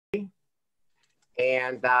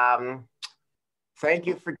And thank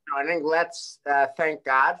you for joining. Let's thank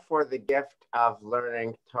God for the gift of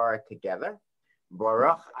learning Torah together.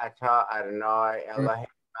 Baruch atah Adonai Eloheinu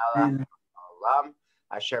melech haolam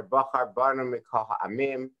asher bachar banu mikol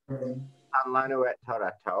ha'amim natan lanu et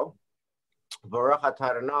Torato. Baruch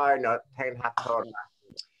atah Adonai noten haTorah.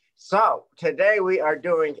 So today we are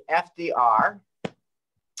doing FDR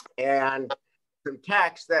and some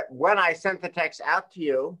text that when I sent the text out to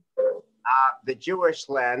you, the Jewish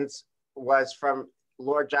lens was from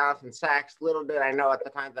Lord Jonathan Sacks. Little did I know at the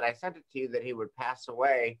time that I sent it to you that he would pass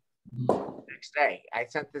away the next day. I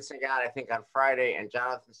sent this thing out, I think, on Friday, and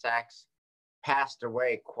Jonathan Sacks passed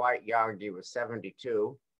away quite young. He was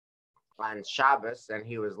 72 on Shabbos, and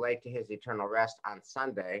he was late to his eternal rest on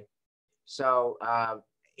Sunday. So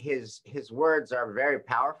his words are very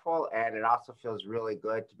powerful, and it also feels really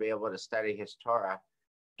good to be able to study his Torah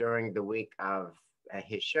during the week of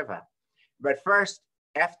his Shiva. But first,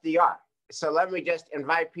 FDR. So let me just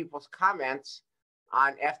invite people's comments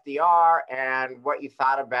on FDR and what you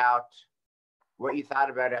thought about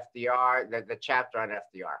FDR, the chapter on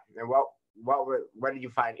FDR, and what did you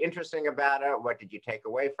find interesting about it? What did you take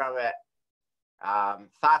away from it?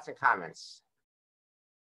 Thoughts and comments.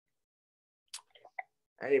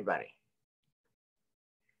 Anybody?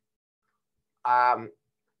 Well,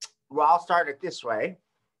 I'll start it this way.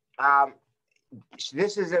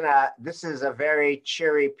 This is a very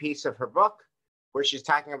cheery piece of her book where she's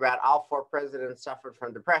talking about all 4 presidents suffered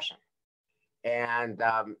from depression. And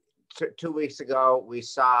 2 weeks ago, we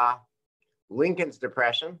saw Lincoln's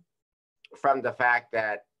depression from the fact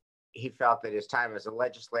that he felt that his time as a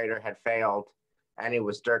legislator had failed and he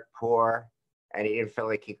was dirt poor and he didn't feel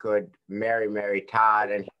like he could marry Todd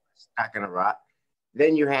and he was stuck in a rut.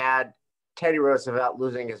 Then you had Teddy Roosevelt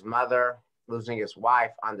losing his mother, losing his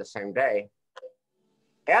wife on the same day.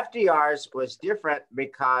 FDR's was different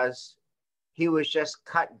because he was just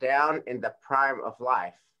cut down in the prime of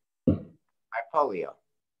life by polio.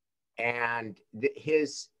 And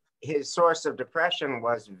his source of depression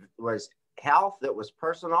was health that was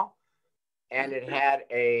personal, and it had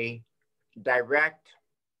a direct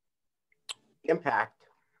impact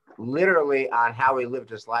literally on how he lived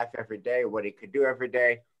his life every day, what he could do every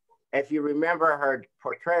day. If you remember her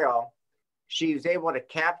portrayal, she was able to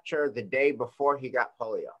capture the day before he got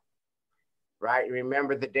polio, right?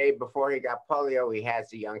 Remember the day before he got polio, he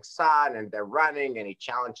has a young son and they're running and he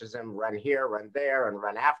challenges him, run here, run there, and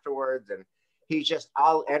run afterwards. And he's just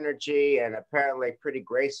all energy and apparently pretty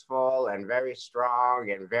graceful and very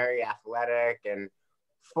strong and very athletic and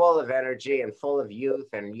full of energy and full of youth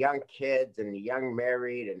and young kids and young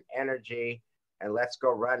married and energy. And let's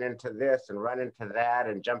go run into this and run into that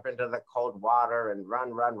and jump into the cold water and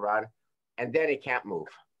run. And then he can't move.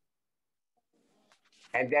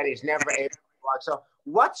 And then he's never able to walk. So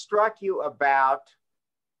what struck you about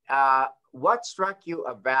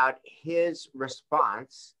his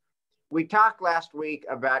response? We talked last week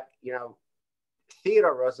about,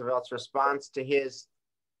 Theodore Roosevelt's response to his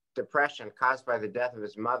depression caused by the death of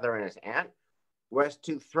his mother and his aunt was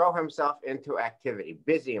to throw himself into activity,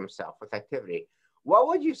 busy himself with activity. What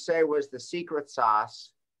would you say was the secret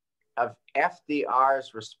sauce of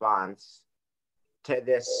FDR's response to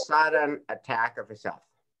this sudden attack of his health?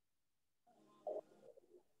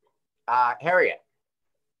 Harriet.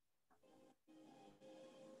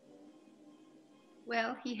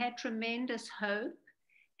 Well, he had tremendous hope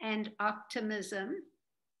and optimism,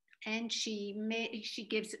 and she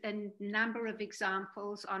gives a number of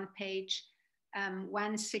examples on page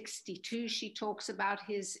 162. She talks about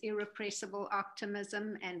his irrepressible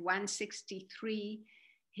optimism, and 163,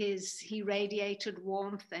 he radiated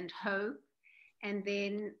warmth and hope. And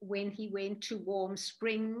then when he went to Warm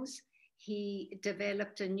Springs, he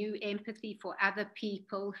developed a new empathy for other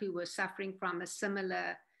people who were suffering from a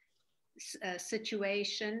similar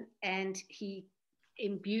situation, and he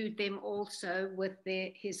imbued them also with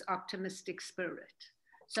his optimistic spirit.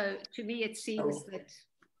 So to me, it seems that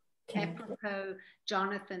apropos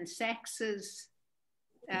Jonathan Sacks's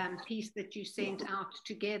piece that you sent out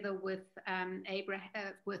together with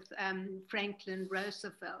Franklin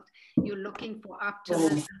Roosevelt, you're looking for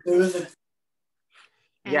optimism.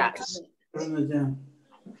 Yes.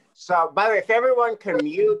 So, by the way, if everyone can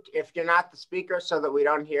mute, if you're not the speaker, so that we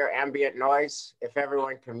don't hear ambient noise, if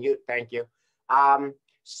everyone can mute, thank you.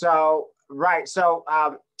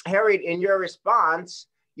 Harriet, in your response,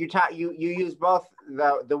 you use both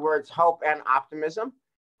the words hope and optimism,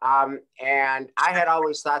 and I had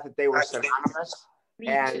always thought that they were synonymous.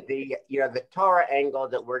 And the Torah angle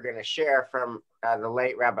that we're going to share from the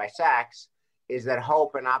late Rabbi Sacks is that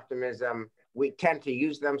hope and optimism we tend to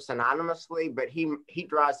use them synonymously, but he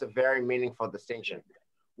draws a very meaningful distinction,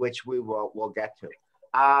 which we'll get to.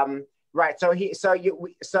 Right. So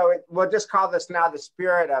we'll just call this now the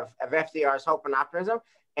spirit of FDR's hope and optimism.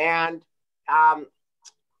 And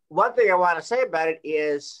one thing I want to say about it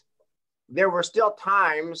is there were still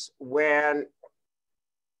times when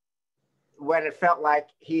it felt like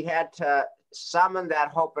he had to summon that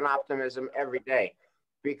hope and optimism every day,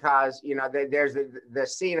 because there's the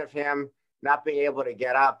scene of him not being able to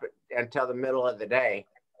get up until the middle of the day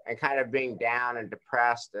and kind of being down and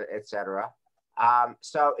depressed, etc.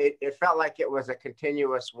 So it felt like it was a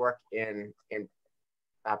continuous work in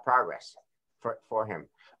progress for him.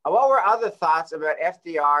 What were other thoughts about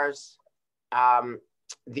FDR's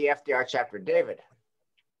the FDR chapter, David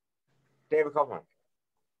Copeland?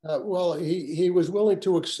 Well, he was willing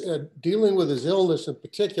to, dealing with his illness in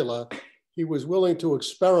particular, he was willing to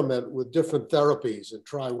experiment with different therapies and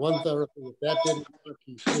try one therapy. If that didn't work,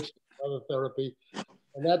 he switched to another therapy.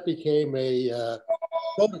 And that became a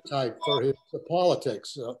prototype for his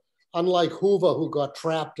politics. Unlike Hoover, who got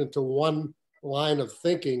trapped into one line of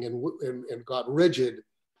thinking and got rigid,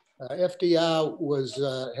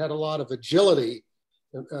 FDR had a lot of agility,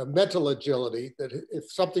 mental agility, that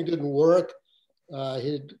if something didn't work,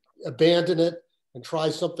 he'd abandon it and try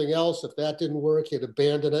something else. If that didn't work, he'd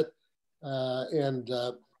abandon it.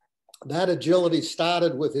 That agility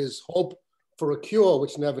started with his hope for a cure,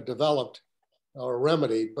 which never developed or a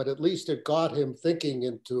remedy, but at least it got him thinking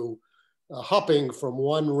into hopping from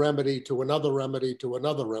one remedy to another remedy to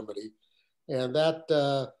another remedy. And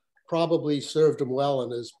that probably served him well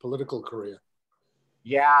in his political career.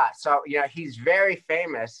 Yeah, so he's very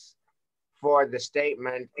famous for the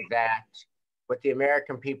statement that what the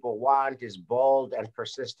American people want is bold and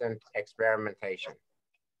persistent experimentation,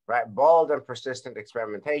 right? Bold and persistent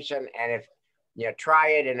experimentation. And if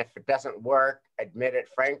try it, and if it doesn't work, admit it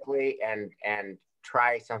frankly and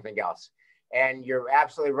try something else. And you're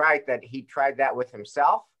absolutely right that he tried that with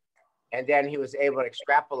himself, and then he was able to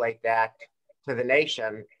extrapolate that to the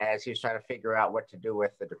nation as he was trying to figure out what to do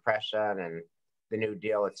with the Depression and the New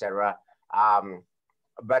Deal, etc.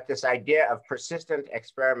 But this idea of persistent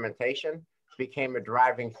experimentation became a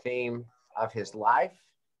driving theme of his life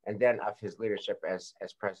and then of his leadership as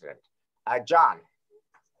president. John.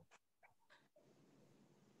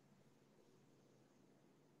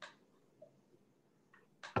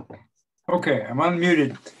 Okay, I'm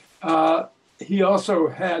unmuted. He also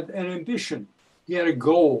had an ambition. He had a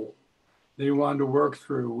goal that he wanted to work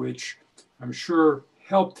through, which I'm sure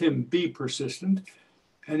helped him be persistent.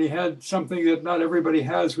 And he had something that not everybody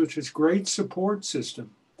has, which is great support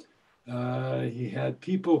system. He had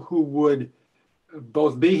people who would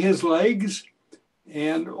both be his legs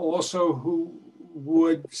and also who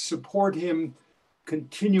would support him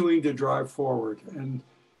continuing to drive forward. And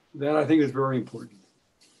that, I think, is very important.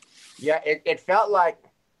 Yeah, it felt like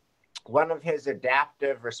one of his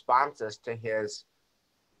adaptive responses to his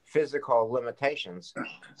physical limitations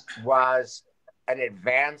was an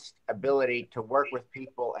advanced ability to work with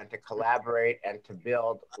people and to collaborate and to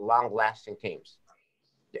build long-lasting teams.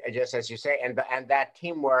 Just as you say, and that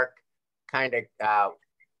teamwork kind of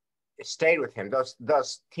stayed with him.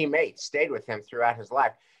 Those teammates stayed with him throughout his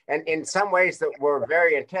life, and in some ways that were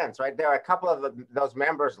very intense. Right, there are a couple of those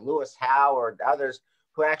members, Lewis Howe or others,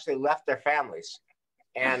 who actually left their families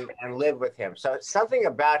and lived with him. So something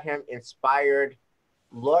about him inspired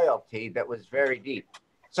loyalty that was very deep.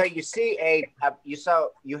 So you see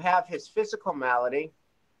you have his physical malady,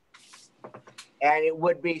 and it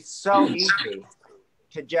would be so easy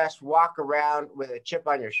to just walk around with a chip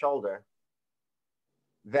on your shoulder,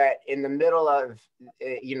 that in the middle of,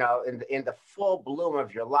 in the full bloom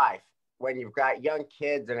of your life, when you've got young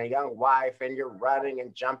kids and a young wife and you're running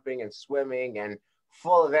and jumping and swimming and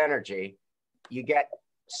full of energy, you get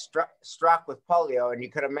struck with polio. And you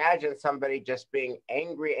could imagine somebody just being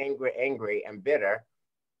angry and bitter,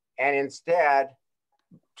 and instead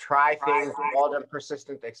try things, bold and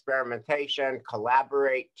persistent experimentation,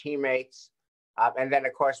 collaborate, teammates. And then,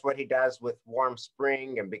 of course, what he does with Warm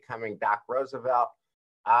Spring and becoming Doc Roosevelt.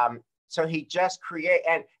 So he just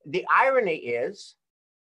and the irony is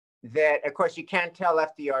that, of course, you can't tell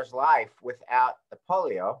FDR's life without the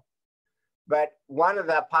polio. But one of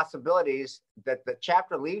the possibilities that the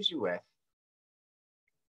chapter leaves you with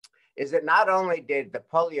is that not only did the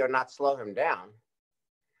polio not slow him down,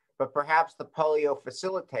 but perhaps the polio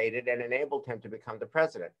facilitated and enabled him to become the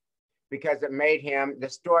president, because it made him, the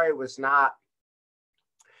story was not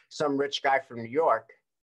some rich guy from New York,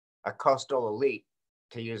 a coastal elite,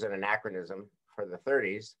 to use an anachronism for the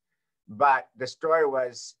 30s, but the story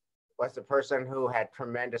was was the person who had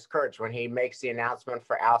tremendous courage. When he makes the announcement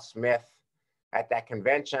for Al Smith at that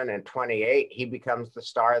convention in 28, he becomes the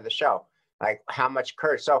star of the show. Like, how much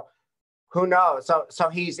courage. So who knows? So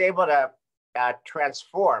he's able to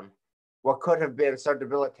transform what could have been so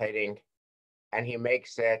debilitating, and he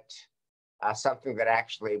makes it something that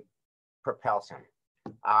actually propels him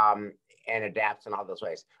and adapts in all those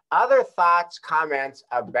ways. Other thoughts, comments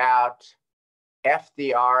about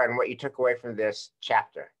FDR and what you took away from this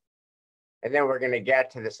chapter? And then we're going to get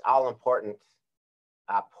to this all-important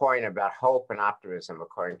point about hope and optimism,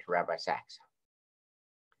 according to Rabbi Sachs.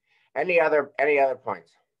 Any other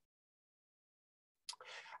points?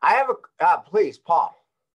 I have a, please, Paul.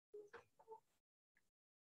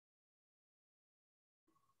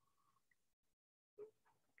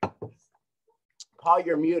 Paul,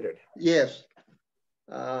 you're muted. Yes.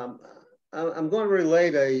 I'm going to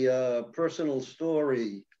relate a personal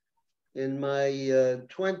story. In my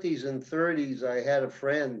 20s and 30s, I had a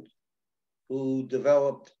friend who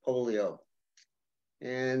developed polio.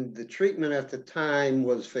 And the treatment at the time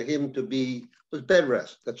was for him to was bed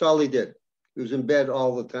rest. That's all he did. He was in bed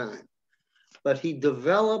all the time. But he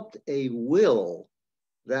developed a will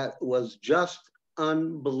that was just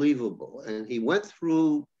unbelievable. And he went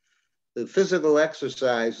through the physical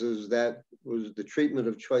exercises that was the treatment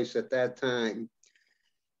of choice at that time.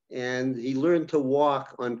 And he learned to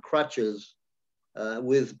walk on crutches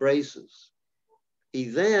with braces. He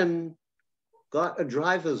then got a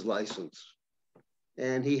driver's license,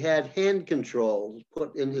 and he had hand controls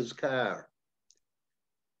put in his car.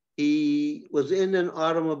 He was in an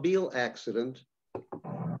automobile accident,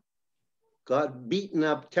 got beaten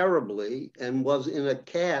up terribly, and was in a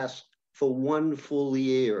cast for 1 full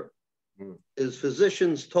year. His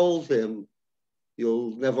physicians told him,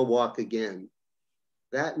 "You'll never walk again."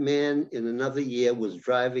 That man in another year was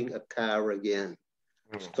driving a car again.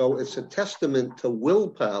 So it's a testament to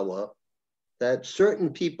willpower that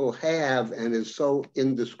certain people have and is so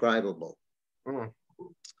indescribable.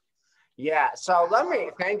 Yeah, so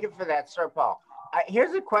thank you for that, Sir Paul.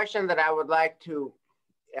 Here's a question that I would like to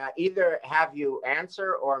either have you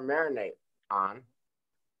answer or marinate on,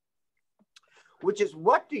 which is,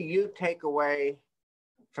 what do you take away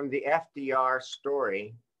from the FDR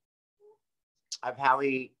story of how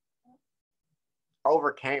he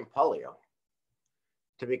overcame polio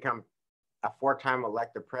to become a 4-time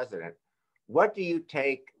elected president? What do you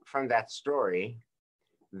take from that story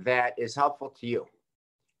that is helpful to you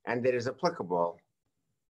and that is applicable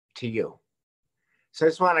to you? So I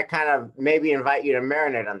just want to kind of maybe invite you to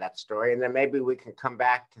marinate on that story, and then maybe we can come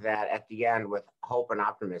back to that at the end with hope and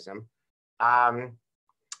optimism.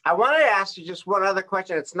 I wanted to ask you just one other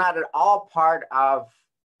question. It's not at all part of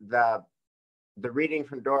the reading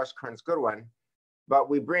from Doris Kearns Goodwin, but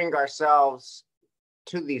we bring ourselves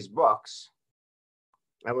to these books,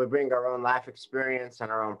 and we bring our own life experience and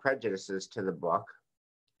our own prejudices to the book.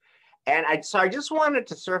 And so I just wanted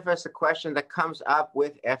to surface a question that comes up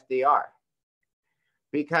with FDR,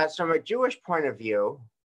 because from a Jewish point of view,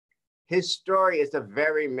 his story is a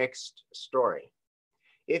very mixed story.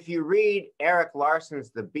 If you read Eric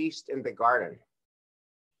Larson's The Beast in the Garden,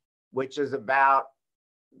 which is about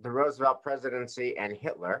the Roosevelt presidency and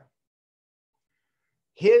Hitler,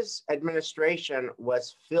 his administration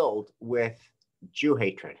was filled with Jew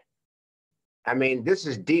hatred. I mean, this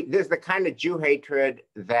is deep. This is the kind of Jew hatred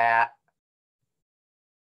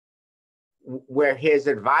where his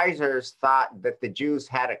advisors thought that the Jews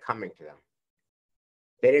had it coming to them.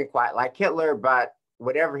 They didn't quite like Hitler, but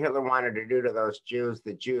whatever Hitler wanted to do to those Jews,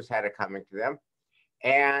 the Jews had it coming to them.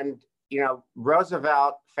 And,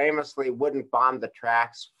 Roosevelt famously wouldn't bomb the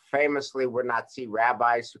tracks, famously would not see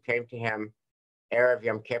rabbis who came to him Erev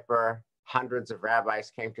Yom Kippur. Hundreds of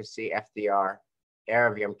rabbis came to see FDR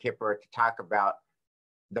Erev Yom Kippur to talk about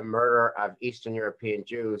the murder of Eastern European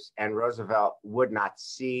Jews, and Roosevelt would not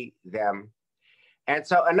see them. And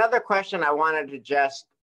so another question I wanted to just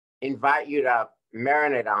invite you to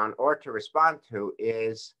marinate on or to respond to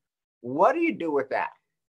is, what do you do with that?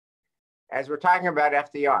 As we're talking about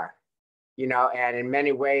FDR, and in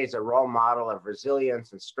many ways a role model of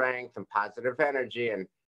resilience and strength and positive energy, and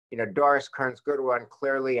Doris Kearns Goodwin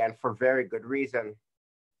clearly, and for very good reason,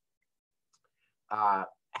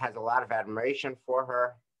 has a lot of admiration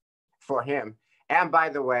for him. And by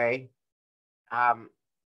the way, I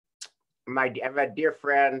have a dear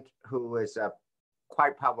friend who is a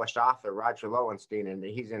quite published author, Roger Lowenstein, and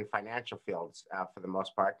he's in financial fields for the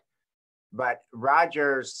most part. But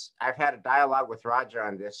I've had a dialogue with Roger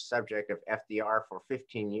on this subject of FDR for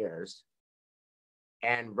 15 years.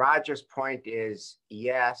 And Roger's point is,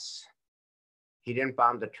 yes, he didn't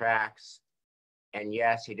bomb the tracks. And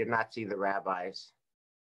yes, he did not see the rabbis.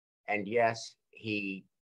 And yes, he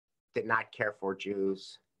did not care for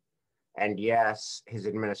Jews. And yes, his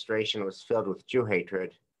administration was filled with Jew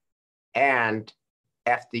hatred. And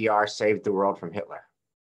FDR saved the world from Hitler.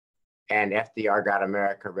 And FDR got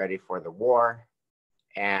America ready for the war.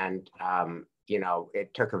 And,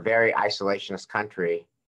 it took a very isolationist country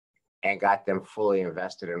and got them fully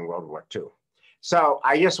invested in World War II. So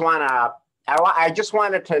I just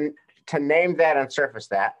wanted to name that and surface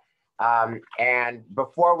that. And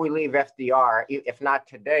before we leave FDR, if not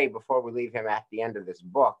today, before we leave him at the end of this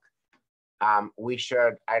book, I'd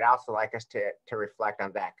also like us to reflect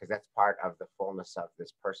on that, because that's part of the fullness of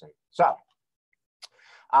this person. So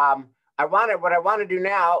what I want to do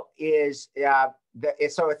now is,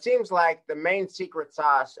 so it seems like the main secret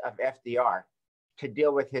sauce of FDR to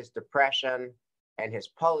deal with his depression and his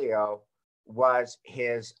polio was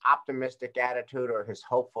his optimistic attitude, or his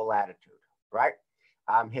hopeful attitude, right?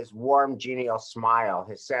 His warm, genial smile,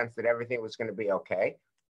 his sense that everything was going to be okay.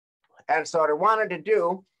 And so what I wanted to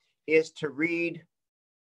do is to read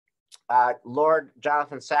Lord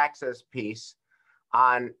Jonathan Sacks's piece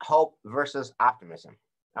on hope versus optimism,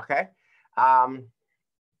 okay?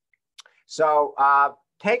 So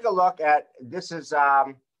take a look at, this is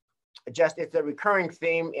it's a recurring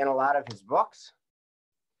theme in a lot of his books.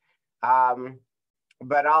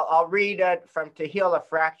 But I'll read it from To Heal a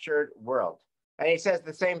Fractured World. And he says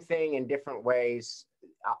the same thing in different ways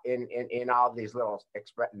in all these little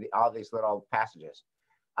passages.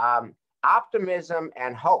 Optimism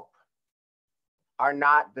and hope are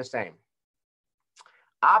not the same.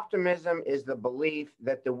 Optimism is the belief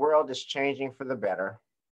that the world is changing for the better.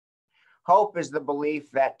 Hope is the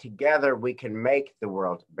belief that together we can make the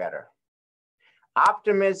world better.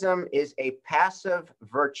 Optimism is a passive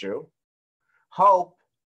virtue. Hope,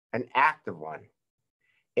 an active one.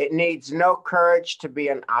 It needs no courage to be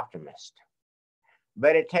an optimist,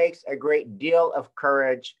 but it takes a great deal of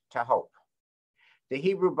courage to hope. The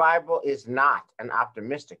Hebrew Bible is not an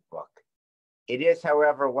optimistic book. It is,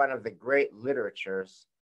 however, one of the great literatures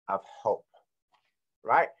of hope,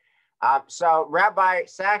 right? So Rabbi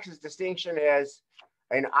Sacks's distinction is,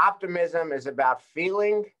 optimism is about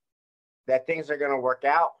feeling that things are going to work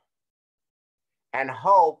out, and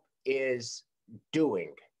hope is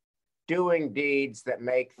doing deeds that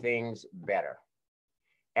make things better,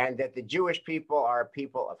 and that the Jewish people are a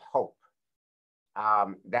people of hope.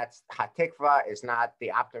 That's Hatikva, is not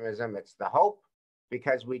the optimism, it's the hope,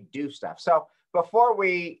 because we do stuff. So before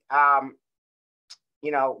we,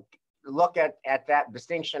 look at that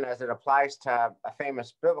distinction as it applies to a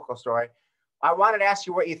famous biblical story, I wanted to ask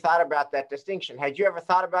you what you thought about that distinction. Had you ever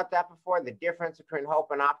thought about that before, the difference between hope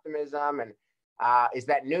and optimism? And is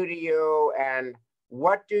that new to you? And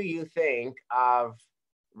what do you think of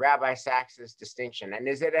Rabbi Sacks's distinction? And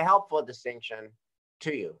is it a helpful distinction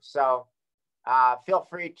to you? So feel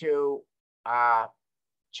free to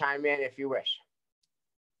chime in if you wish.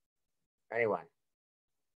 Anyone?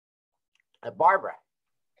 Barbara.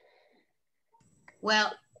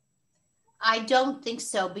 Well, I don't think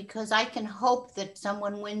so, because I can hope that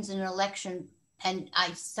someone wins an election, and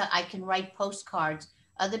I can write postcards.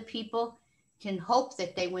 Other people can hope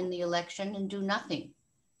that they win the election and do nothing.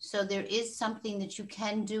 So there is something that you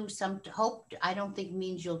can do. Some hope, I don't think,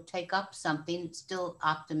 means you'll take up something. It's still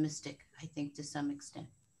optimistic, I think, to some extent.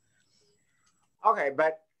 Okay,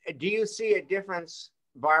 but do you see a difference,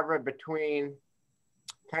 Barbara, between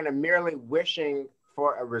kind of merely wishing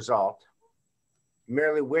for a result,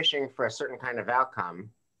 merely wishing for a certain kind of outcome,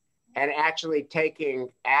 and actually taking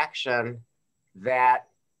action that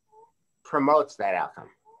promotes that outcome?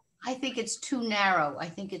 I think it's too narrow. I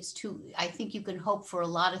think you can hope for a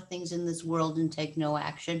lot of things in this world and take no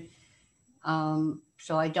action.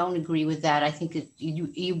 So I don't agree with that. I think it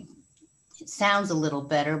sounds a little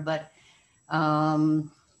better, but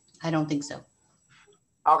I don't think so.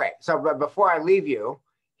 Okay, so but before I leave you,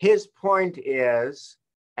 his point is,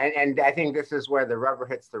 and I think this is where the rubber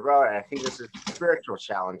hits the road, and I think this is a spiritual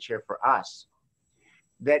challenge here for us,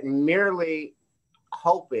 that merely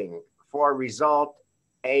hoping for a result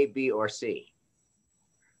A, B, or C.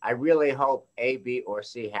 I really hope A, B, or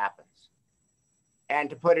C happens. And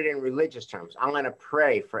to put it in religious terms, I'm going to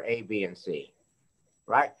pray for A, B, and C,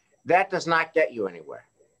 right? That does not get you anywhere,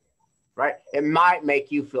 right? It might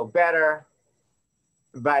make you feel better,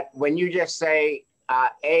 but when you just say,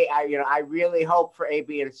 I really hope for A,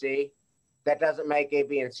 B, and C, that doesn't make A,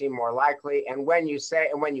 B, and C more likely. And when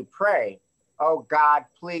you pray, oh God,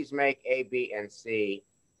 please make A, B, and C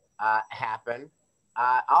happen,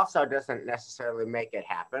 also doesn't necessarily make it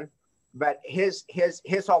happen. But his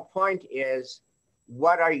whole point is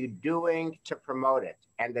what are you doing to promote it?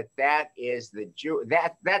 And that is the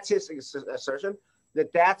that's his assertion,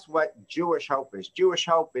 that's what Jewish hope is. Jewish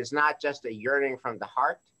hope is not just a yearning from the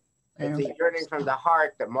heart. It's a yearning from the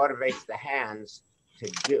heart that motivates the hands to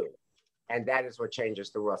do. And that is what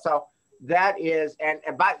changes the world. So that is,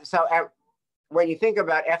 when you think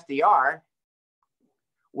about FDR,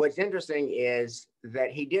 what's interesting is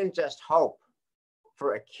that he didn't just hope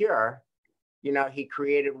for a cure. You know, he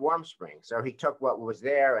created Warm Springs. So he took what was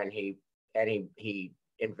there and he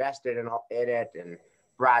invested in it and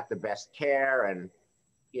brought the best care and,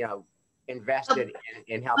 you know, invested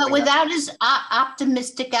in helping. But without his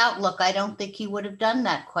optimistic outlook, I don't think he would have done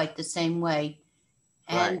that quite the same way.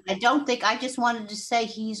 And right. I just wanted to say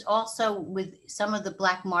he's also with some of the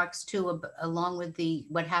black marks too, along with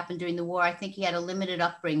what happened during the war. I think he had a limited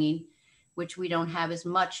upbringing, which we don't have as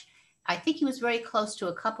much. I think he was very close to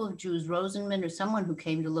a couple of Jews, Rosenman or someone who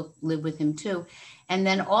came to live with him too. And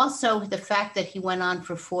then also the fact that he went on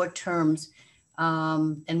for 4 terms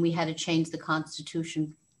and we had to change the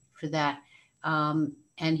Constitution for that.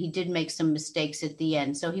 And he did make some mistakes at the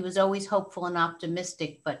end. So he was always hopeful and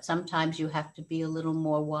optimistic, but sometimes you have to be a little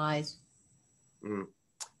more wise.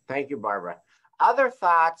 Thank you, Barbara. Other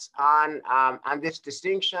thoughts on this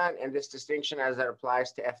distinction and this distinction as it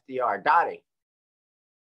applies to FDR? Dottie?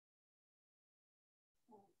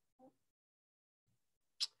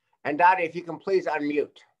 And Dottie, if you can please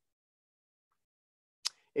unmute.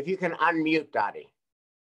 If you can unmute, Dottie.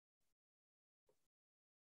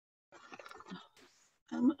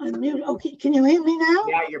 I'm unmuted. Okay, can you hear me now?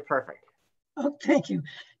 Yeah, you're perfect. Oh, thank you.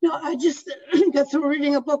 No, I just got through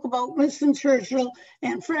reading a book about Winston Churchill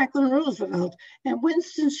and Franklin Roosevelt. And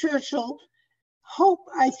Winston Churchill, hope,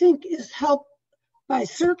 I think, is helped by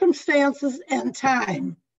circumstances and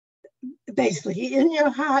time, basically, in your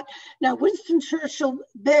heart. Now, Winston Churchill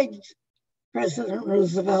begged President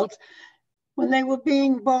Roosevelt when they were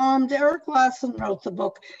being bombed. Eric Larson wrote the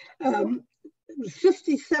book. It was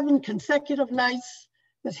 57 consecutive nights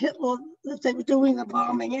that they were doing the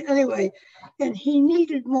bombing anyway, and he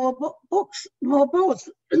needed more more boats.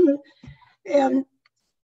 And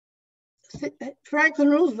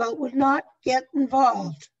Franklin Roosevelt would not get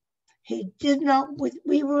involved. He did not,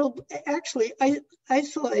 we were actually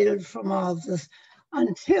isolated from all of this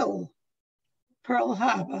until Pearl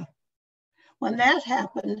Harbor. When that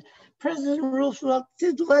happened, President Roosevelt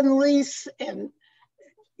did Lend-Lease and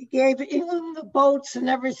gave England the boats and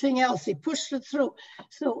everything else. He pushed it through.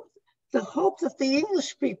 So the hope that the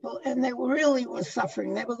English people, and they really were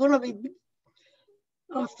suffering, they were going to be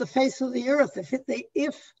off the face of the earth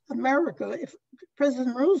if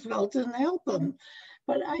President Roosevelt didn't help them.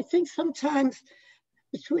 But I think sometimes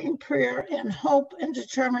between prayer and hope and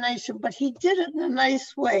determination, but he did it in a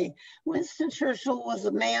nice way. Winston Churchill was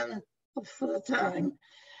a man for the time.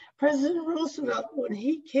 President Roosevelt, when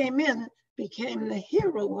he came in, became the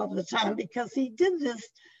hero of the time because he did this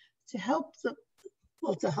to help the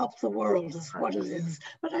world is what it is.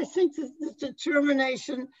 But I think that the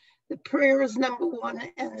determination, the prayer is number one,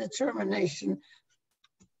 and determination.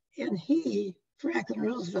 And Franklin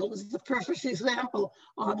Roosevelt, is the perfect example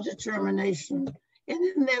of determination.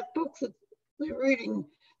 And in that book that we're reading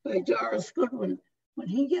by Doris Goodwin, when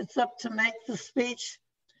he gets up to make the speech,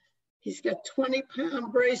 he's got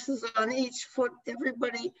 20-pound braces on each foot.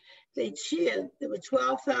 Everybody, they cheered. There were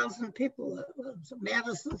 12,000 people at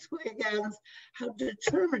Madison Square Gardens, how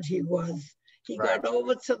determined he was. He got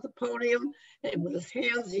over to the podium and with his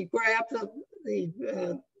hands, he grabbed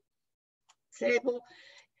the table.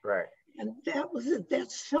 Right. And that was it.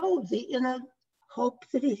 That showed the inner hope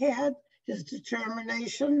that he had, his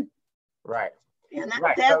determination. Right. And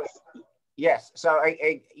that's... Yes. So,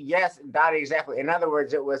 yes, Dottie, exactly. In other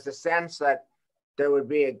words, it was the sense that there would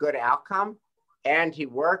be a good outcome, and he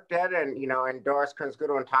worked at it. And, you know, and Doris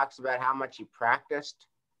Kearns-Goodwin talks about how much he practiced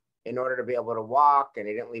in order to be able to walk, and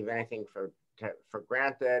he didn't leave anything for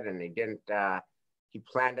granted, and he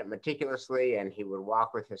planned it meticulously, and he would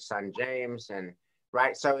walk with his son, James, and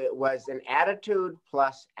so it was an attitude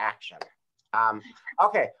plus action.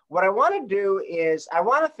 Okay, what I want to do is I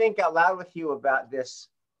want to think out loud with you about this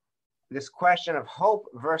question of hope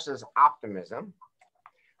versus optimism,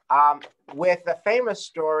 with a famous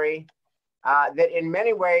story that in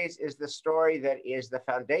many ways is the story that is the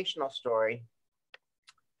foundational story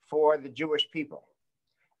for the Jewish people.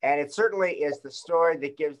 And it certainly is the story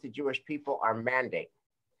that gives the Jewish people our mandate.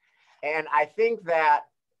 And I think that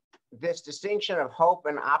this distinction of hope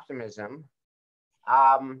and optimism,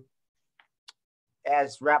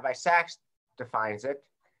 as Rabbi Sachs defines it,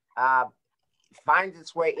 finds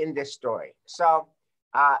its way in this story. So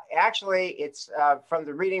Actually, it's from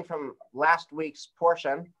the reading from last week's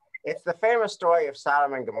portion. It's the famous story of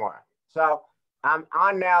Sodom and Gomorrah. So I'm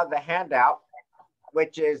on now the handout,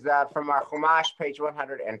 which is from our Chumash, page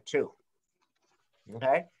 102.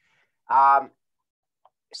 Okay.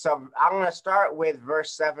 So I'm going to start with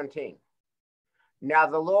verse 17. Now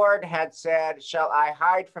the Lord had said, shall I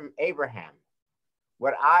hide from Abraham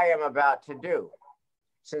what I am about to do,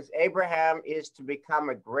 since Abraham is to become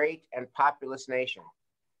a great and populous nation,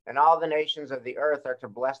 and all the nations of the earth are to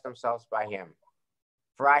bless themselves by him.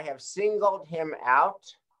 For I have singled him out,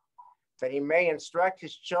 that he may instruct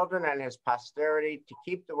his children and his posterity to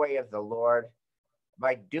keep the way of the Lord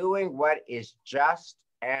by doing what is just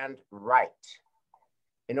and right,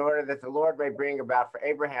 in order that the Lord may bring about for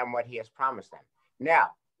Abraham what he has promised him.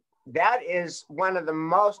 Now, that is one of the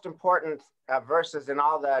most important verses in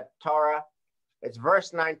all the Torah. It's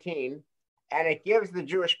verse 19, and it gives the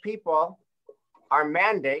Jewish people our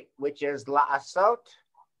mandate, which is la'asot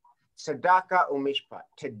tzedakah umishpat,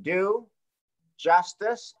 to do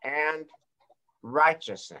justice and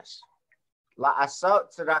righteousness.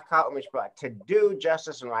 La'asot tzedakah umishpat, to do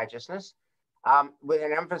justice and righteousness, with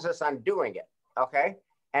an emphasis on doing it. Okay,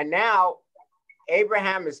 and now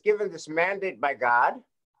Abraham is given this mandate by God,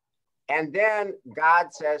 and then God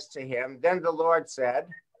says to him, then the Lord said,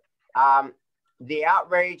 the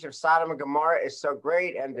outrage of Sodom and Gomorrah is so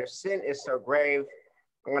great and their sin is so grave.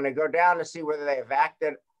 I'm going to go down to see whether they have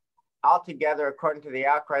acted altogether according to the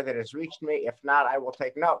outcry that has reached me. If not, I will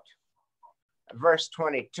take note. Verse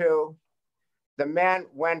 22, the men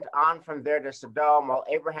went on from there to Sodom while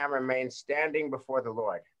Abraham remained standing before the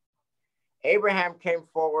Lord. Abraham came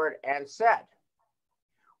forward and said,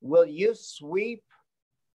 will you sweep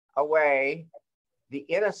away the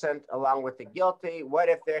innocent along with the guilty? What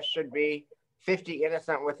if there should be 50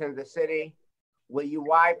 innocent within the city? Will you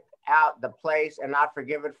wipe out the place and not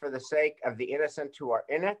forgive it for the sake of the innocent who are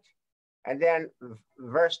in it? And then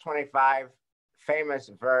verse 25,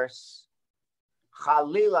 famous verse,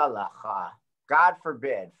 Chalila lacha, God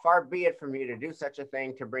forbid, far be it from you to do such a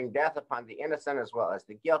thing, to bring death upon the innocent as well as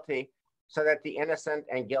the guilty, so that the innocent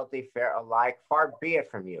and guilty fare alike. Far be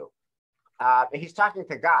it from you. He's talking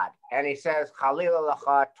to God, and he says Chalila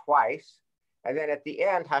lacha twice, and then at the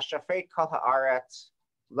end, Hashafet kol haaretz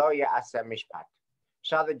lo ya'aseh mishpat.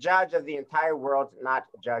 Shall the judge of the entire world not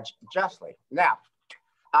judge justly? Now,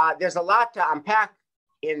 there's a lot to unpack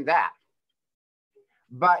in that,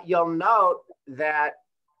 but you'll note that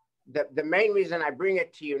the main reason I bring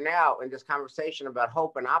it to you now in this conversation about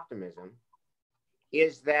hope and optimism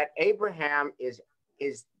is that Abraham is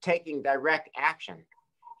taking direct action.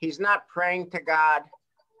 He's not praying to God.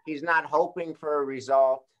 He's not hoping for a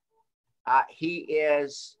result. He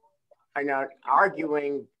is,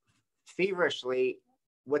 arguing feverishly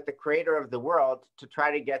with the creator of the world to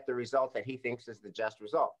try to get the result that he thinks is the just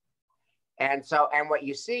result. And what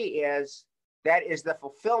you see is that is the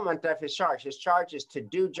fulfillment of his charge. His charge is to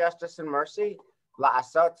do justice and mercy,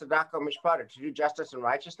 la'asot tzedakah mishpat, to do justice and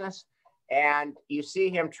righteousness. And you see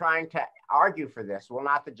him trying to argue for this. Will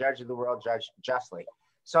not the judge of the world judge justly?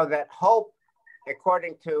 So that hope,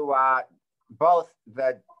 according to both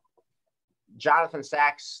the Jonathan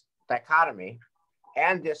Sacks dichotomy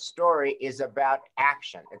and this story, is about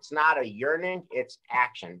action. It's not a yearning, it's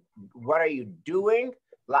action. What are you doing?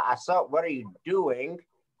 La'asot, what are you doing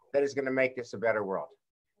that is going to make this a better world?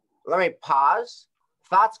 Let me pause.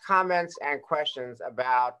 Thoughts, comments, and questions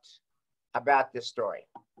about this story.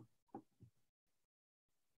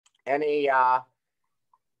 Any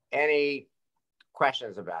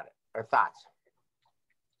questions about it or thoughts?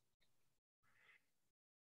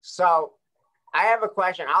 So I have a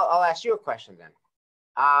question. I'll ask you a question then.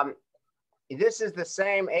 This is the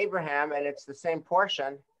same Abraham, and it's the same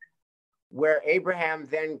portion where Abraham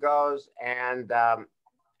then goes and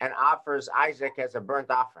offers Isaac as a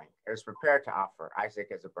burnt offering, or is prepared to offer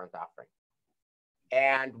Isaac as a burnt offering.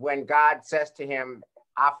 And when God says to him,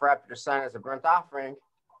 offer up your son as a burnt offering,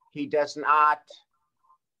 he does not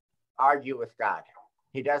argue with God.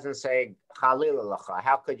 He doesn't say, Chalila lacha,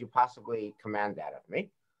 how could you possibly command that of me?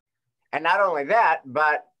 And not only that,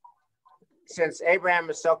 but since Abraham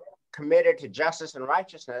is so committed to justice and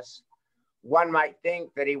righteousness, one might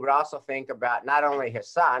think that he would also think about not only his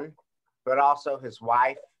son, but also his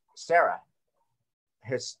wife, Sarah,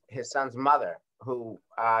 his son's mother, who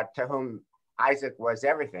to whom Isaac was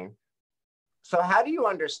everything. So how do you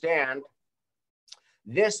understand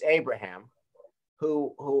this Abraham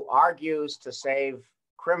who argues to save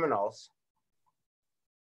criminals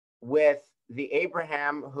with the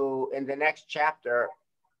Abraham who in the next chapter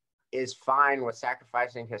is fine with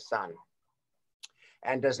sacrificing his son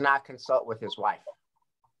and does not consult with his wife?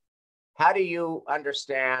 How do you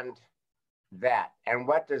understand that? And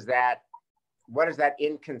what does that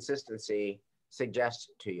inconsistency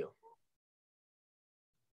suggest to you?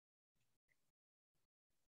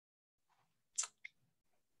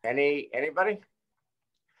 Anybody?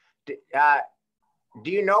 Do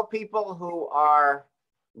you know people who are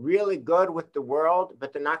really good with the world,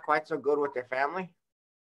 but they're not quite so good with their family?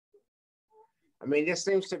 I mean, this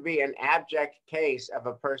seems to be an abject case of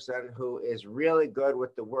a person who is really good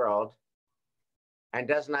with the world and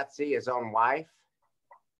does not see his own wife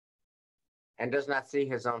and does not see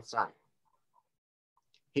his own son.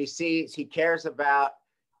 He cares about,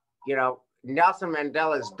 Nelson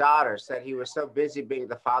Mandela's daughter said he was so busy being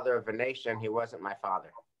the father of a nation, he wasn't my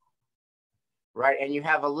father. Right? And you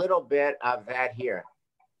have a little bit of that here.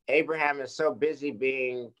 Abraham is so busy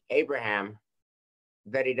being Abraham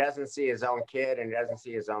that he doesn't see his own kid and he doesn't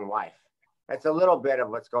see his own wife. That's a little bit of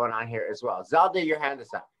what's going on here as well. Zelda, your hand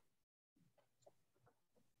is up.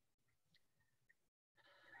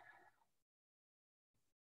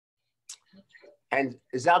 And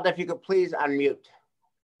Zelda, if you could please unmute.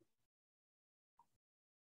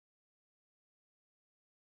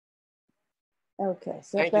 Okay.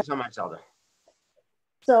 So thank you so much, Zelda.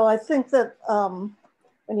 So I think that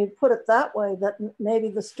when you put it that way, that maybe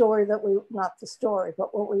the story that not the story,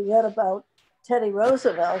 but what we read about Teddy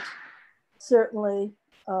Roosevelt, certainly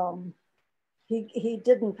he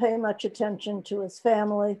didn't pay much attention to his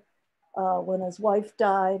family when his wife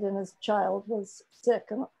died and his child was sick,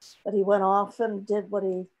 but he went off and did what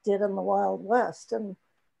he did in the Wild West. And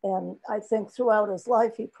I think throughout his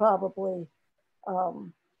life, he probably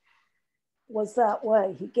was that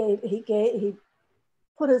way. He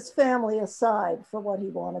put his family aside for what he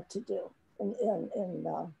wanted to do in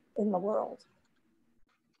the world.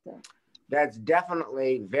 So. That's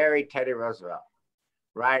definitely very Teddy Roosevelt,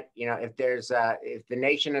 right? If the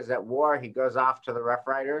nation is at war, he goes off to the Rough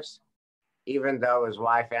Riders, even though his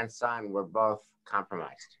wife and son were both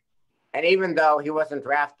compromised. And even though he wasn't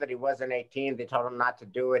drafted, he wasn't 18, they told him not to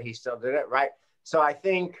do it, he still did it, right? So I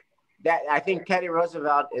think Teddy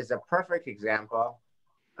Roosevelt is a perfect example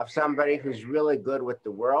of somebody who's really good with the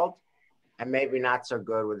world and maybe not so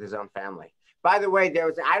good with his own family. By the way,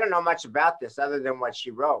 I don't know much about this other than what she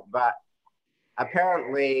wrote, but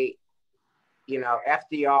apparently,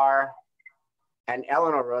 FDR and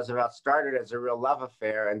Eleanor Roosevelt started as a real love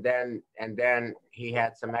affair, and then he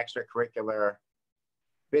had some extracurricular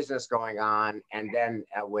business going on, and then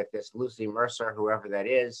with this Lucy Mercer, whoever that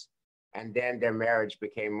is, and then their marriage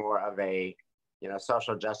became more of a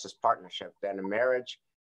social justice partnership than a marriage.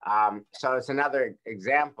 So it's another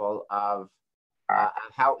example of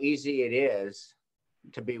how easy it is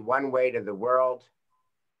to be one way to the world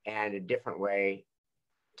and a different way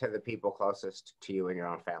to the people closest to you in your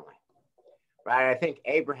own family. Right? I think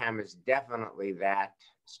Abraham is definitely that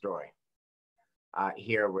story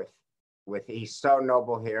here with he's so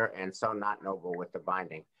noble here and so not noble with the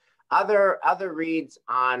binding. Other reads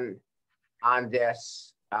on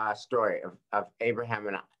this story of Abraham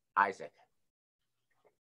and Isaac.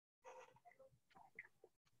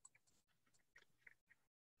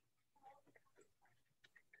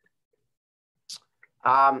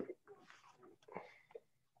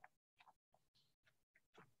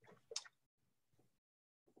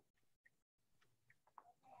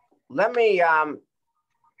 Let me,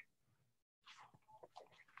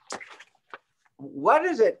 what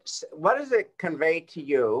does it convey to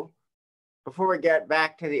you, before we get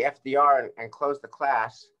back to the FDR and close the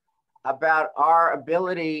class, about our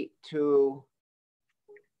ability to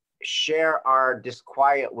share our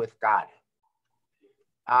disquiet with God?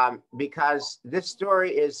 Because this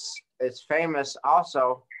story is famous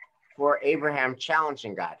also for Abraham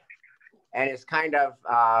challenging God. And it's kind of,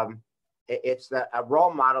 it's a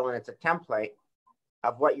role model and it's a template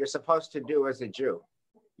of what you're supposed to do as a Jew.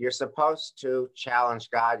 You're supposed to challenge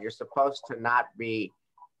God. You're supposed to not be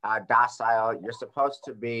docile. You're supposed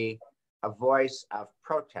to be a voice of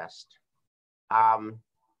protest. Talk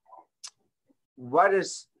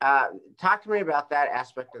to me about that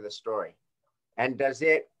aspect of the story. And does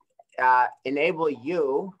it enable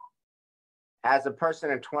you as a person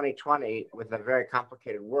in 2020 with a very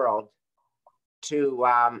complicated world to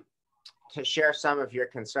share some of your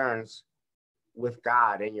concerns with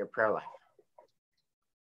God in your prayer life?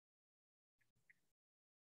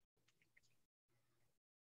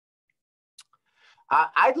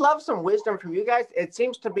 I'd love some wisdom from you guys. It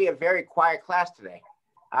seems to be a very quiet class today.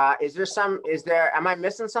 Am I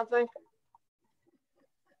missing something?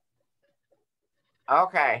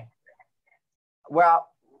 Okay. Well,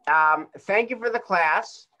 thank you for the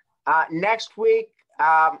class. Next week,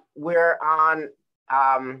 we're on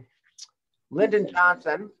Lyndon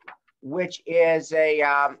Johnson, which is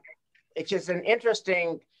an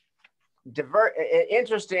interesting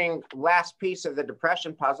last piece of the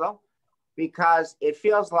depression puzzle, because it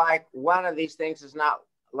feels like one of these things is not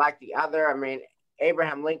like the other. I mean,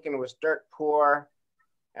 Abraham Lincoln was dirt poor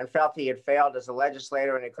and felt he had failed as a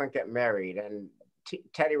legislator and he couldn't get married. And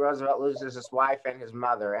Teddy Roosevelt loses his wife and his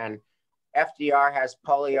mother. And FDR has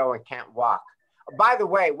polio and can't walk. By the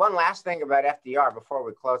way, one last thing about FDR before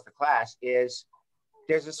we close the class is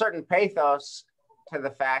there's a certain pathos to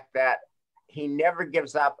the fact that he never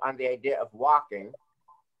gives up on the idea of walking,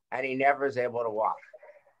 and he never is able to walk.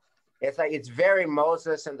 It's like, it's very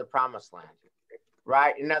Moses in the promised land,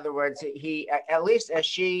 right? In other words, he, at least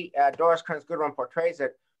as Doris Kearns Goodwin portrays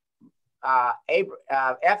it,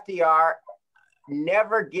 FDR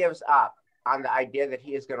never gives up on the idea that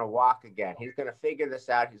he is going to walk again. He's going to figure this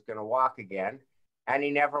out. He's going to walk again, and he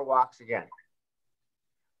never walks again.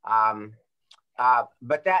 But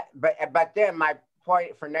then my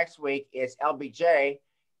point for next week is LBJ,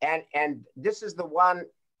 and this is the one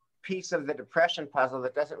piece of the depression puzzle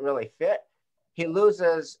that doesn't really fit. He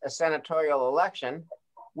loses a senatorial election,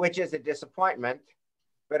 which is a disappointment,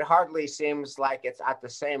 but hardly seems like it's at the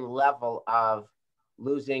same level of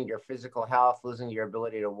losing your physical health, losing your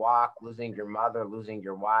ability to walk, losing your mother, losing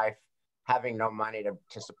your wife, having no money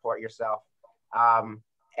to support yourself.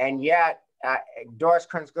 And yet, Doris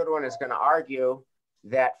Kearns Goodwin is going to argue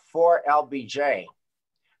that for LBJ,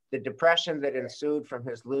 the depression that ensued from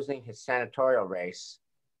his losing his senatorial race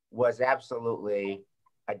was absolutely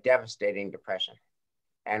a devastating depression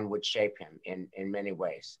and would shape him in many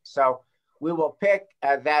ways. So we will pick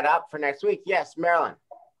that up for next week. Yes, Marilyn.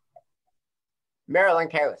 Marilyn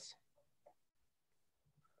Kalis.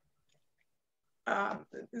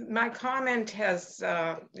 My comment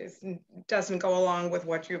doesn't go along with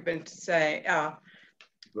what you've been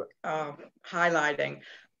highlighting,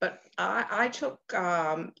 but I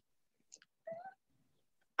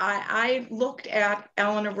looked at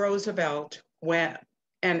Eleanor Roosevelt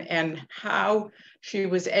and how she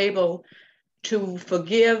was able to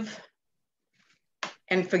forgive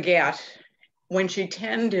and forget when she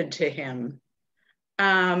tended to him,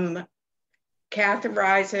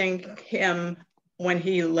 catheterizing him when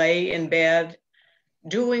he lay in bed,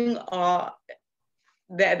 doing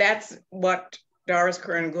that's what Doris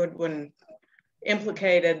Kearns Goodwin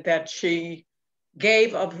implicated, that she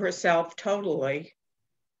gave of herself totally.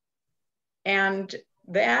 And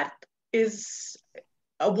that is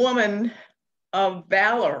a woman of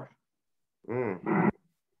valor.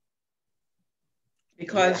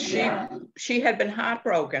 Because she had been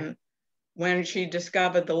heartbroken when she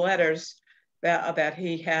discovered the letters that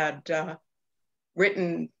he had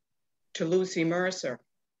written to Lucy Mercer,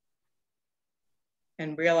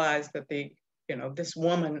 and realized that this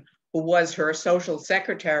woman who was her social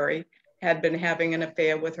secretary had been having an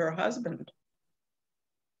affair with her husband.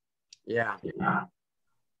 Yeah.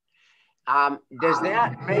 Does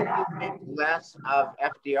that make you think less of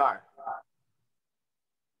FDR?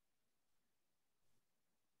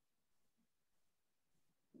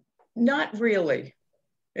 Not really.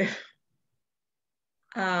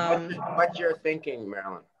 What's your thinking,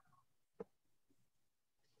 Marilyn?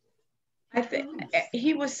 I think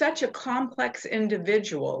he was such a complex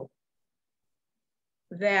individual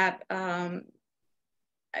that I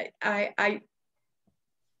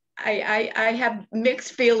have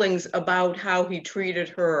mixed feelings about how he treated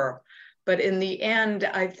her, but in the end,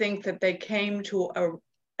 I think that they came to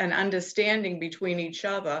an understanding between each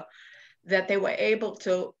other, that they were able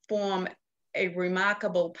to form a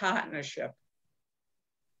remarkable partnership.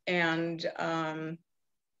 And,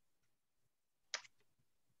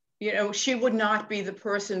 she would not be the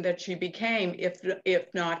person that she became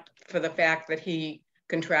if not for the fact that he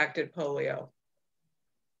contracted polio.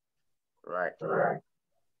 Right.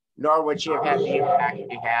 Nor would she have had the impact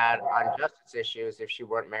she had on justice issues if she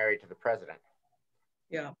weren't married to the president.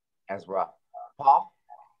 Yeah. As well. Paul?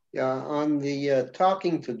 Yeah, on the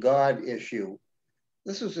talking to God issue,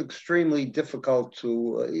 this is extremely difficult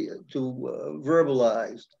to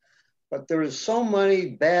verbalize, but there are so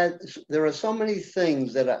many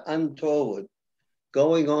things that are untoward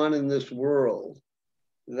going on in this world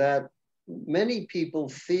that many people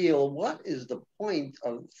feel, what is the point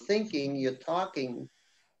of thinking you're talking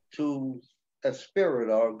to a spirit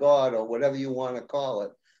or God or whatever you want to call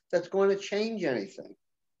it, that's going to change anything?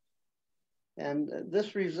 And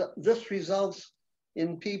this results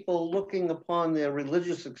in people looking upon their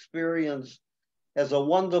religious experience as a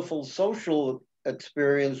wonderful social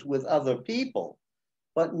experience with other people,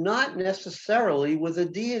 but not necessarily with a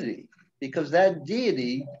deity, because that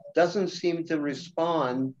deity doesn't seem to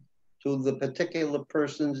respond to the particular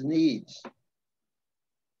person's needs.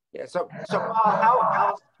 Yeah, so Paul, how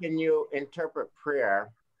else can you interpret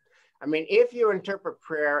prayer? I mean, if you interpret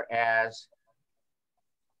prayer as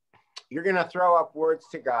you're going to throw up words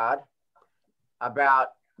to God about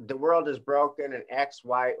the world is broken in X,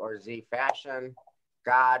 Y, or Z fashion,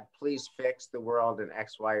 God, please fix the world in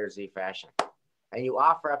X, Y, or Z fashion, and you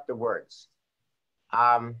offer up the words,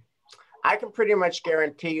 I can pretty much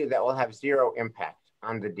guarantee you that will have zero impact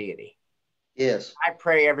on the deity. Yes. I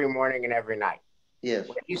pray every morning and every night. Yes.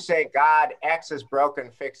 When you say, God, X is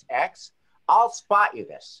broken, fix X, I'll spot you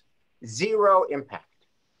this. Zero impact.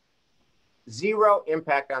 Zero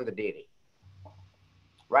impact on the deity.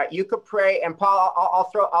 Right? You could pray, and Paul,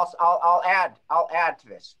 I'll add to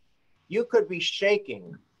this. You could be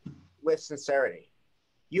shaking with sincerity.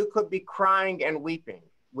 You could be crying and weeping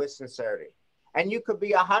with sincerity. And you could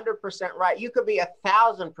be 100% right. You could be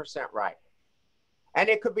 1,000% right. And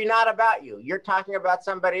it could be not about you. You're talking about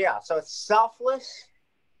somebody else. So it's selfless,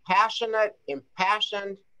 passionate,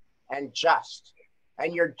 impassioned, and just.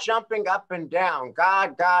 And you're jumping up and down,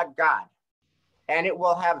 God, God, God. And it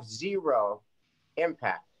will have zero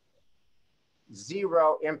impact.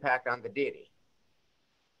 Zero impact on the deity.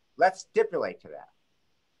 Let's stipulate to that.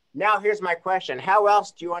 Now, here's my question. How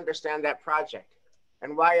else do you understand that project?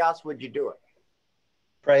 And why else would you do it?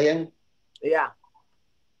 Praying? Yeah.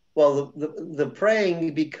 Well, the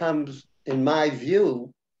praying becomes, in my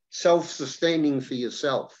view, self-sustaining for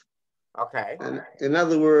yourself. Okay. And in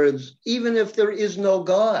other words, even if there is no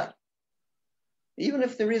God, even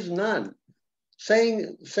if there is none,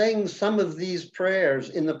 saying some of these prayers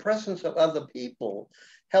in the presence of other people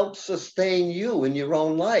helps sustain you in your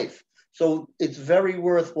own life. So it's very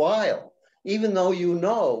worthwhile, even though you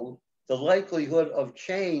know the likelihood of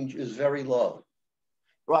change is very low.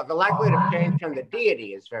 Well, the likelihood of change from the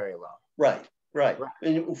deity is very low. Right.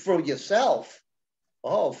 And for yourself,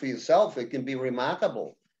 it can be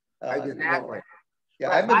remarkable. Exactly. Yeah,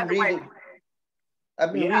 Right.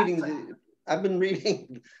 I've been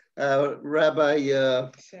reading Rabbi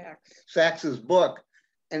Sachs's book,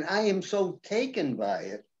 and I am so taken by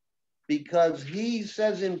it because he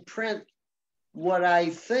says in print what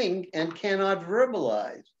I think and cannot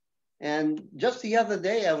verbalize. And just the other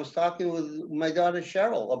day, I was talking with my daughter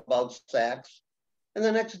Cheryl about Sachs, and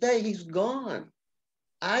the next day he's gone.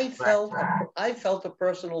 I felt a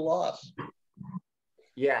personal loss.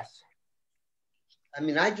 Yes. I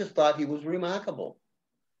mean, I just thought he was remarkable.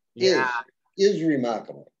 Yeah. Is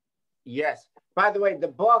remarkable. Yes. By the way, the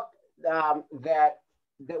book that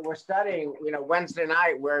we're studying, Wednesday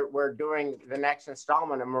night, we're doing the next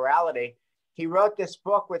installment of Morality. He wrote this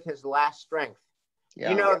book with his last strength.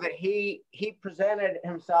 Yeah. You know that he presented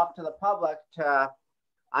himself to the public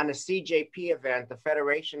on a CJP event, the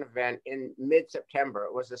Federation event, in mid-September.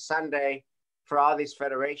 It was a Sunday for all these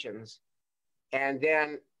federations. And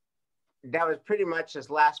then that was pretty much his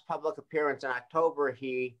last public appearance. In October,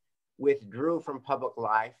 he withdrew from public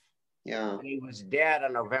life. Yeah. And he was dead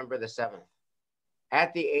on November the 7th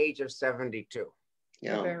at the age of 72.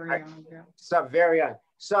 Yeah. Very young, yeah. So very young.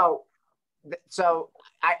 So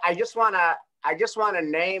I just want to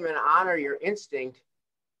name and honor your instinct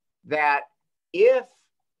that if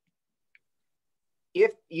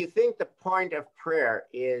you think the point of prayer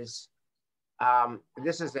is,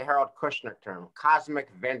 this is the Harold Kushner term, cosmic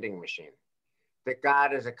vending machine, that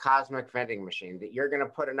God is a cosmic vending machine, that you're going to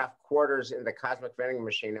put enough quarters in the cosmic vending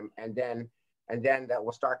machine and then that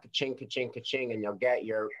will start ka-ching, ka-ching, ka-ching, and you'll get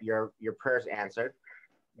your prayers answered.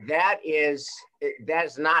 That is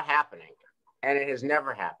not happening, and it has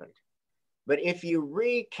never happened. But if you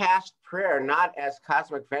recast prayer not as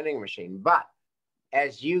cosmic vending machine, but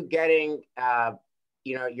as you getting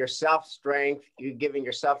yourself strength, you giving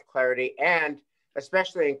yourself clarity, and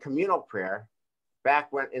especially in communal prayer, back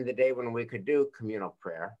in the day when we could do communal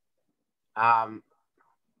prayer, that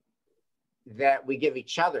we give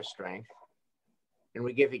each other strength and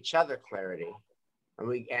we give each other clarity,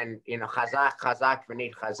 and chazak, chazak,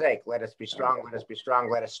 v'nit chazek, let us be strong,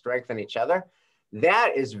 let us strengthen each other.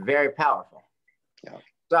 That is very powerful. Yeah.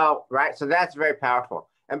 So that's very powerful.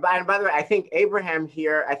 And by the way, I think Abraham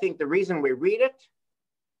here, I think the reason we read it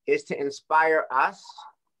is to inspire us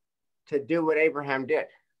to do what Abraham did,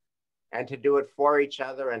 and to do it for each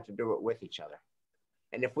other and to do it with each other.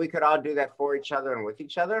 And if we could all do that for each other and with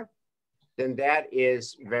each other, then that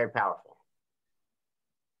is very powerful.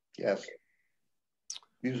 Yes.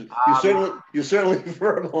 You certainly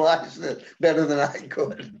verbalized it better than I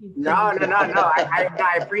could. No.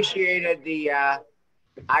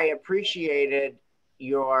 I appreciated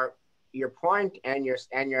your point and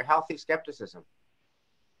your healthy skepticism.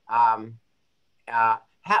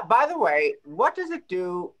 By the way, what does it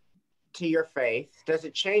do to your faith? Does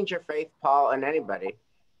it change your faith, Paul, and anybody,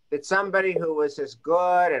 that somebody who was as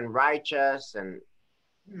good and righteous and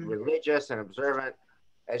religious and observant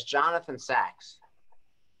as Jonathan Sacks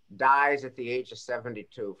dies at the age of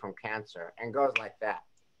 72 from cancer and goes like that?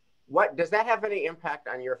 What does that have any impact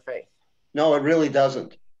on your faith? No, it really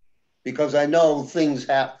doesn't, because I know things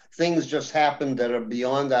just happen that are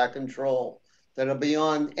beyond our control, that are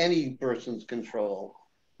beyond any person's control.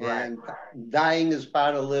 Right. And dying is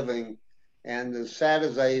part of living. And as sad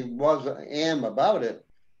as I am about it,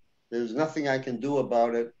 there's nothing I can do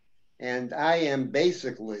about it. And I am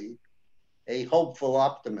basically a hopeful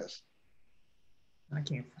optimist. I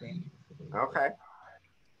can't stand you. Okay.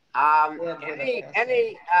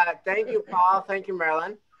 Thank you, Paul. Thank you,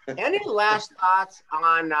 Marilyn. Any last thoughts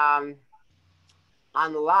on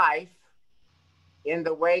life in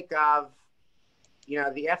the wake of,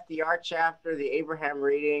 the FDR chapter, the Abraham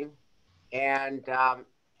reading, and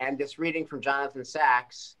this reading from Jonathan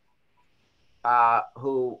Sacks,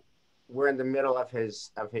 who we're in the middle of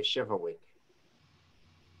his Shiva week?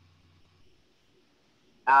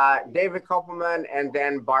 David Kopelman and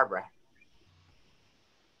then Barbara.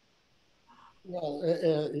 Well,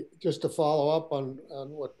 just to follow up on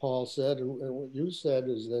what Paul said and what you said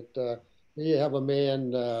is that you have a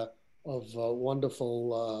man of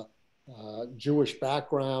wonderful Jewish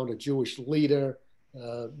background, a Jewish leader,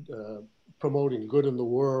 promoting good in the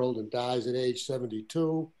world, and dies at age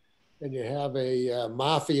 72. And you have a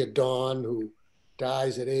mafia don who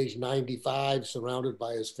dies at age 95, surrounded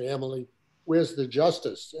by his family. Where's the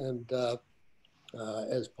justice? And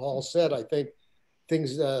as Paul said, I think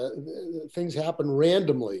things happen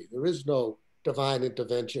randomly. There is no divine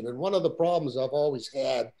intervention. And one of the problems I've always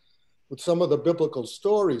had with some of the biblical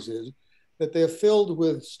stories is that they're filled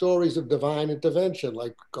with stories of divine intervention,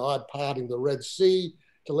 like God parting the Red Sea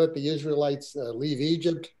to let the Israelites leave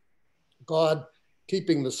Egypt, God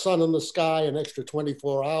keeping the sun in the sky an extra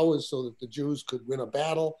 24 hours so that the Jews could win a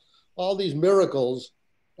battle. All these miracles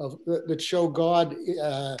that show God's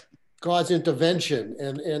intervention,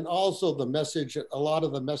 and also the message, a lot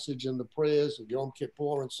of the message in the prayers of Yom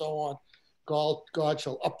Kippur and so on, God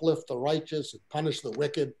shall uplift the righteous and punish the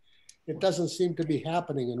wicked. It doesn't seem to be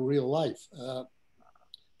happening in real life.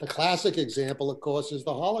 The classic example, of course, is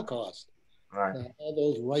the Holocaust. Right. All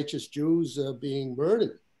those righteous Jews being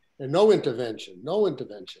murdered, and no intervention.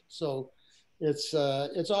 So it's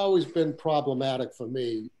always been problematic for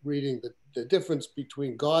me reading the difference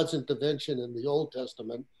between God's intervention in the Old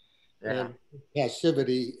Testament and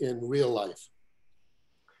passivity in real life.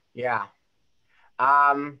 Yeah.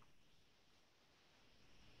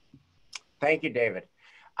 Thank you, David.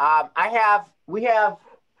 We have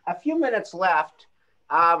a few minutes left.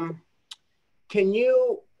 Can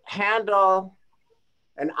you handle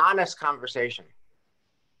an honest conversation?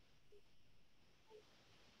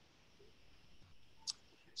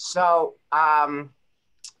 So I'm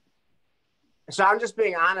just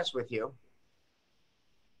being honest with you.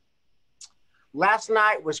 Last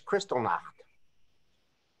night was Kristallnacht,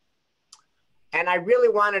 and I really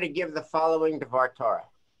wanted to give the following Devar Torah,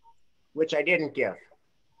 which I didn't give.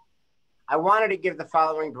 I wanted to give the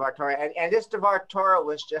following Devar Torah, and this Devar Torah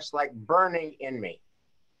was just like burning in me.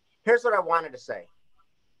 Here's what I wanted to say.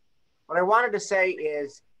 What I wanted to say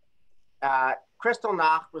is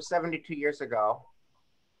Kristallnacht was 72 years ago,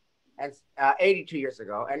 and 82 years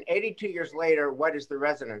ago, and 82 years later, what is the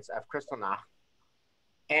resonance of Kristallnacht?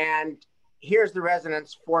 And here's the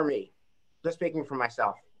resonance for me, just speaking for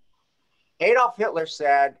myself. Adolf Hitler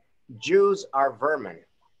said, Jews are vermin.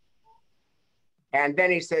 And then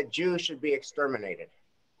he said, Jews should be exterminated.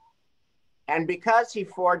 And because he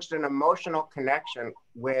forged an emotional connection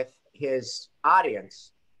with his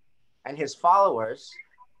audience and his followers,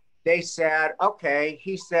 they said, okay,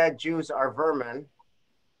 he said Jews are vermin.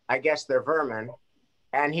 I guess they're vermin.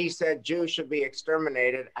 And he said Jews should be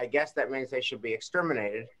exterminated. I guess that means they should be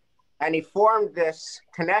exterminated. And he formed this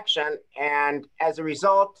connection. And as a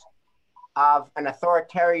result of an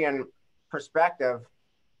authoritarian perspective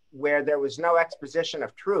where there was no exposition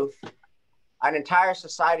of truth, an entire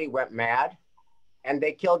society went mad and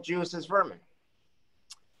they killed Jews as vermin.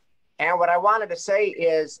 And what I wanted to say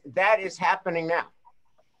is that is happening now.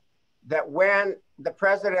 That when the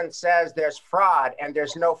president says there's fraud and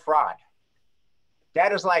there's no fraud,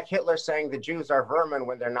 that is like Hitler saying the Jews are vermin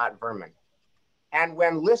when they're not vermin. And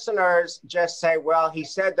when listeners just say, well, he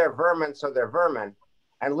said they're vermin, so they're vermin,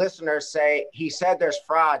 and listeners say, he said there's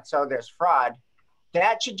fraud, so there's fraud,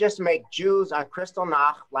 that should just make Jews on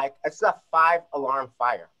Kristallnacht like, it's a 5-alarm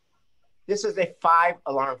fire. This is a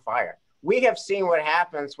 5-alarm fire. We have seen what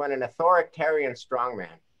happens when an authoritarian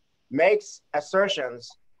strongman makes assertions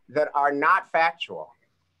that are not factual,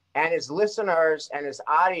 and his listeners and his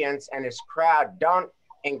audience and his crowd don't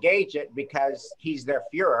engage it because he's their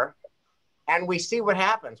Führer. And we see what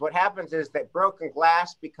happens. What happens is that broken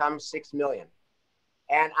glass becomes 6 million.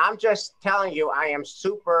 And I'm just telling you, I am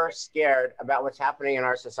super scared about what's happening in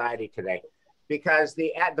our society today, because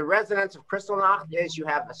the resonance of Kristallnacht is you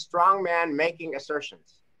have a strong man making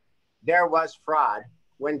assertions. There was fraud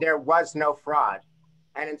when there was no fraud.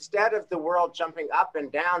 And instead of the world jumping up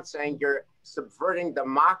and down saying you're subverting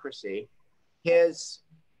democracy, his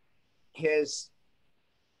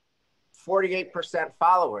 48%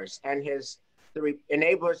 followers and the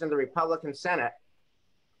enablers in the Republican Senate,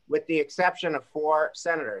 with the exception of 4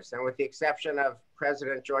 senators and with the exception of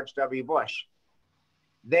President George W. Bush,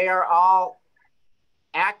 they are all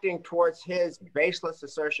acting towards his baseless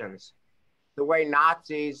assertions the way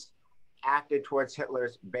Nazis acted towards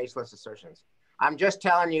Hitler's baseless assertions. I'm just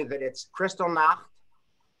telling you that it's Kristallnacht,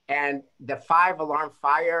 and the 5-alarm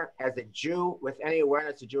fire as a Jew with any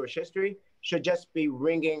awareness of Jewish history should just be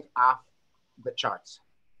ringing off the charts.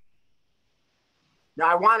 Now,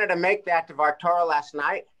 I wanted to make that Devar Torah last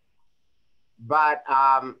night, but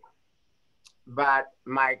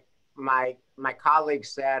my colleague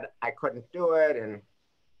said I couldn't do it and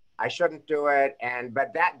I shouldn't do it,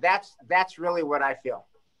 but that's really what I feel.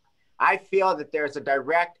 I feel that there's a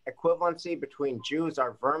direct equivalency between Jews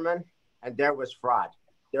are vermin and there was fraud.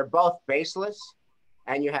 They're both baseless,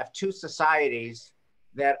 and you have 2 societies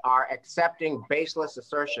that are accepting baseless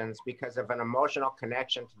assertions because of an emotional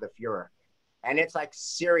connection to the Führer. And it's like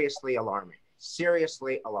seriously alarming,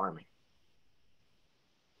 seriously alarming.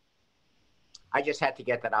 I just had to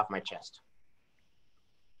get that off my chest.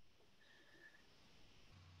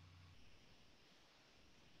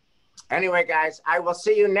 Anyway, guys, I will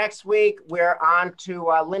see you next week. We're on to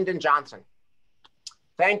Lyndon Johnson.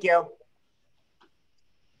 Thank you.